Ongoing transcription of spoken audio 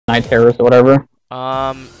Night Terrors or whatever.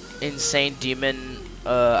 Insane Demon,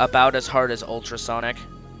 about as hard as Ultrasonic.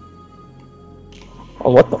 Oh,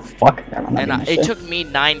 what the fuck? And it took me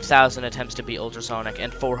 9,000 attempts to beat Ultrasonic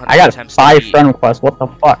and 400 I got attempts 5 to beat... friend requests, what the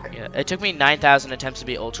fuck? Yeah, it took me 9,000 attempts to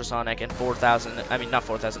beat Ultrasonic and 4,000, I mean not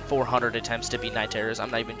 4,000, 400 attempts to beat Night Terrors. I'm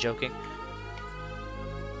not even joking.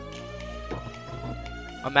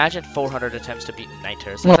 Imagine 400 attempts to beat Night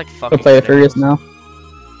Terrors. That's like fucking Let's play the Furious now.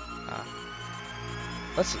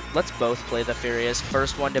 Let's both play the Furious.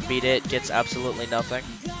 First one to beat it gets absolutely nothing.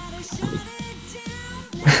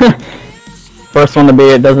 First one to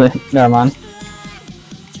beat it doesn't. Never mind.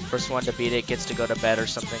 First one to beat it gets to go to bed or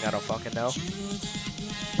something. I don't fucking know.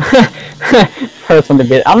 First one to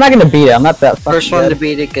beat it. I'm not gonna beat it. I'm not that fucking First one good. to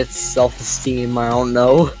beat it gets self-esteem. I don't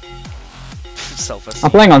know. Self-esteem.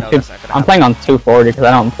 I'm playing on No, I'm playing on 240 because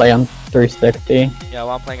I don't play on 360. Yeah,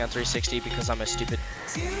 well, I'm playing on 360 because I'm a stupid,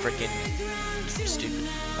 freaking stupid.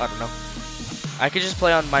 I don't know. I could just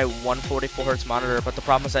play on my 144 Hz monitor, but the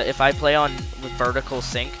problem is that if I play on vertical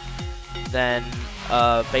sync, then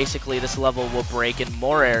basically this level will break in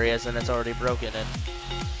more areas than it's already broken in.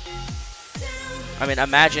 I mean,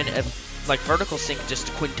 imagine if like vertical sync just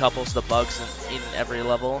quintuples the bugs in every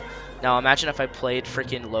level. Now imagine if I played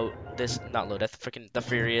freaking the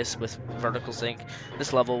Furious with vertical sync.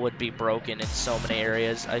 This level would be broken in so many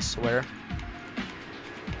areas, I swear.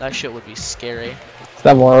 That shit would be scary.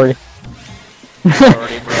 That already.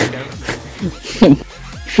 Already broken.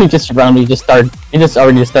 You just already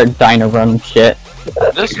start dying to run shit.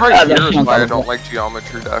 This right here is why I don't like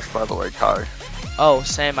Geometry Dash, by the way, Kai. Oh,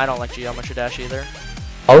 same. I don't like Geometry Dash either.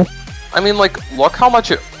 Oh? I mean, like, look how much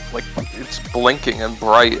it's blinking and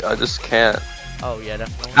bright. I just can't. Oh yeah,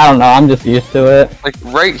 definitely. I don't know. I'm just used to it. Like,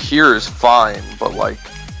 right here is fine, but like,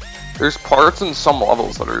 there's parts in some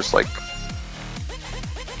levels that are just like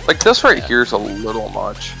this right here is a little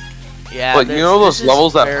much. Yeah, like, you know those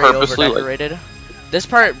levels that purposely like... This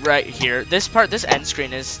part right here, this end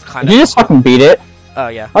screen is kind Did you just fucking beat it? Oh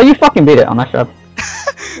yeah. Oh, you fucking beat it. Oh, nice job.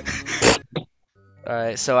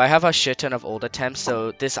 Alright, so I have a shit ton of old attempts.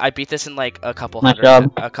 So I beat this in like a couple Nice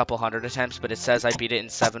hundred attempts, but it says I beat it in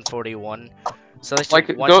 741. So that's like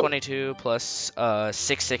 122 plus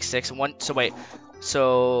 666. So wait.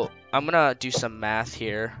 So I'm gonna do some math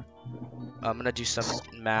here. I'm gonna do some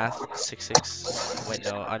math. 66. Wait,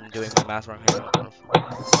 no, I'm doing the math wrong here.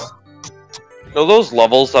 You know those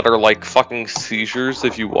levels that are like fucking seizures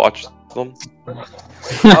if you watch them?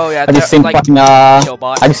 Oh yeah, have you seen like fucking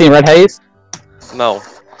have you seen Red Haze? No.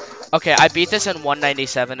 Okay, I beat this in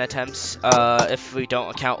 197 attempts. If we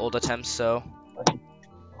don't count old attempts, so.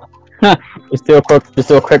 Just do a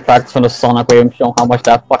quick practice on the Sonic wave and show how much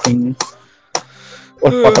that fucking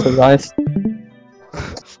would fuck up his eyes.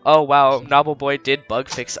 Oh wow, Knobbelboy did bug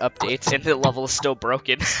fix updates and the level is still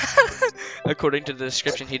broken. According to the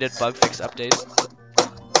description, he did bug fix updates.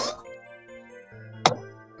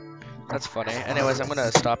 That's funny. Anyways, I'm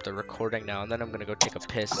gonna stop the recording now, and then I'm gonna go take a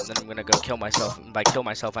piss, and then I'm gonna go kill myself. And by kill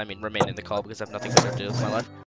myself, I mean remain in the call because I have nothing better to do with my life.